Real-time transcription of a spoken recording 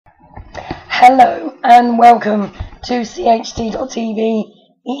Hello and welcome to CHT.TV.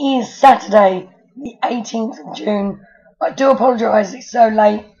 It is Saturday, the 18th of June. I do apologise it's so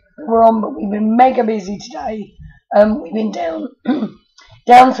late we're on, but we've been mega busy today. We've been down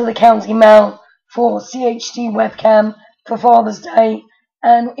to the County Mall for CHT webcam for Father's Day,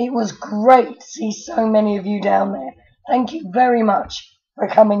 and it was great to see so many of you down there. Thank you very much for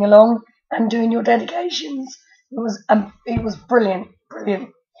coming along and doing your dedications. It was brilliant.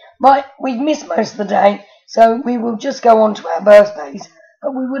 Right, we've missed most of the day, so we will just go on to our birthdays.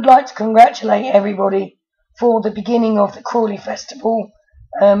 But we would like to congratulate everybody for the beginning of the Crawley Festival.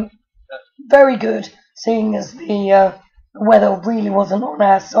 Very good, seeing as the weather really wasn't on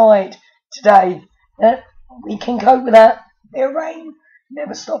our side today. We can cope with that. The rain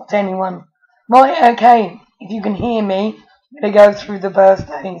never stopped anyone. Right, okay, if you can hear me, I'm going to go through the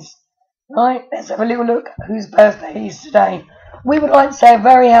birthdays. Right, let's have a little look whose birthday it is today. We would like to say a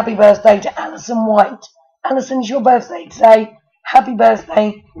very happy birthday to Alison White. Alison, it's your birthday today. Happy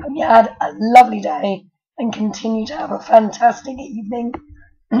birthday. Hope you had a lovely day and continue to have a fantastic evening.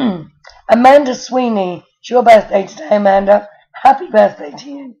 Amanda Sweeney, it's your birthday today, Amanda. Happy birthday to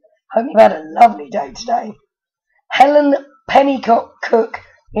you. Hope you've had a lovely day today. Helen Pennycook,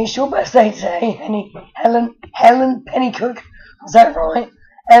 it's your birthday today. Helen Pennycook, is that right?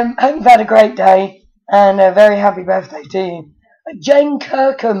 Hope you've had a great day and a very happy birthday to you. Jane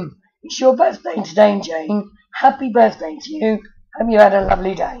Kirkham, it's your birthday today, Jane. Happy birthday to you. Hope you had a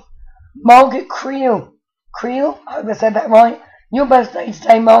lovely day. Margaret Creel, I hope I said that right. Your birthday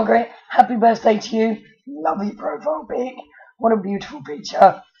today, Margaret. Happy birthday to you. Lovely profile pic. What a beautiful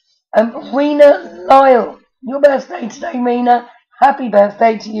picture. Rena Lyle, your birthday today, Rena. Happy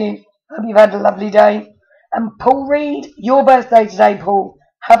birthday to you. Hope you've had a lovely day. And Paul Reed, your birthday today, Paul.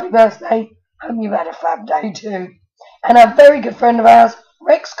 Happy birthday. Hope you've had a fab day too. And a very good friend of ours,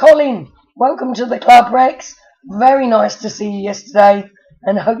 Rex Collin. Welcome to the club, Rex. Very nice to see you yesterday,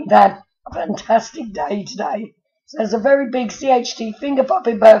 and I hope you've had a fantastic day today. So there's a very big CHT finger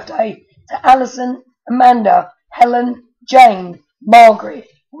puppet birthday to Alison, Amanda, Helen, Jane, Margaret,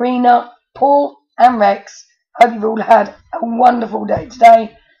 Rena, Paul and Rex. Hope you've all had a wonderful day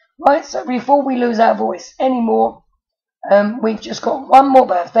today. Right, so before we lose our voice anymore, we've just got one more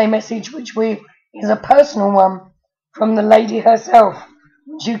birthday message, which is a personal one from the lady herself,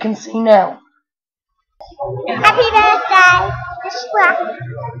 which you can see now. Happy birthday, Joshua.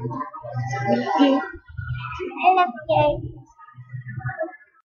 I love you.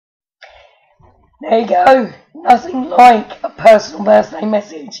 There you go. Nothing like a personal birthday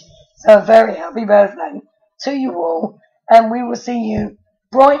message. So a very happy birthday to you all, and we will see you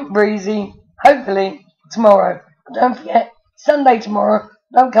bright and breezy, hopefully, tomorrow. But don't forget, Sunday tomorrow,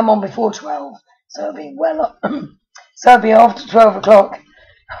 don't come on before 12, so it'll be well up. So it'll be after 12 o'clock.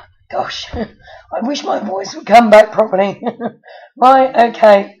 Gosh, I wish my voice would come back properly. Right,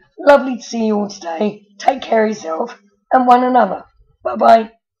 okay. Lovely to see you all today. Take care of yourself and one another. Bye-bye.